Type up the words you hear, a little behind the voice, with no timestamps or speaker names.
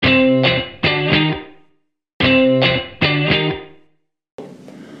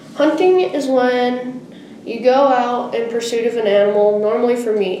Hunting is when you go out in pursuit of an animal, normally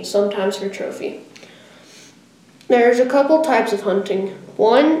for meat, sometimes for trophy. There's a couple types of hunting.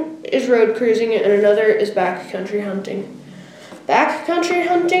 One is road cruising and another is backcountry hunting. Backcountry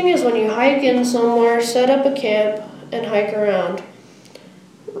hunting is when you hike in somewhere, set up a camp, and hike around.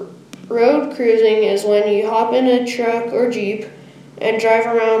 Road cruising is when you hop in a truck or jeep and drive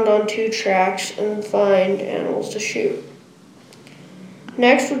around on 2 tracks and find animals to shoot.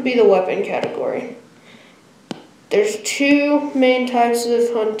 Next would be the weapon category. There's 2 main types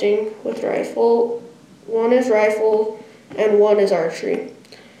of hunting with rifle. One is rifle and one is archery.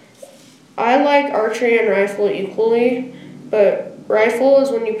 I like archery and rifle equally, but rifle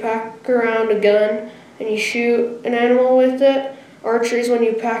is when you pack around a gun and you shoot an animal with it. Archery is when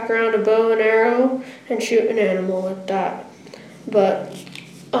you pack around a bow and arrow and shoot an animal with that. But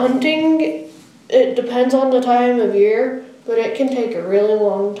hunting, it depends on the time of year, but it can take a really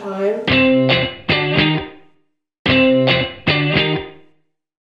long time.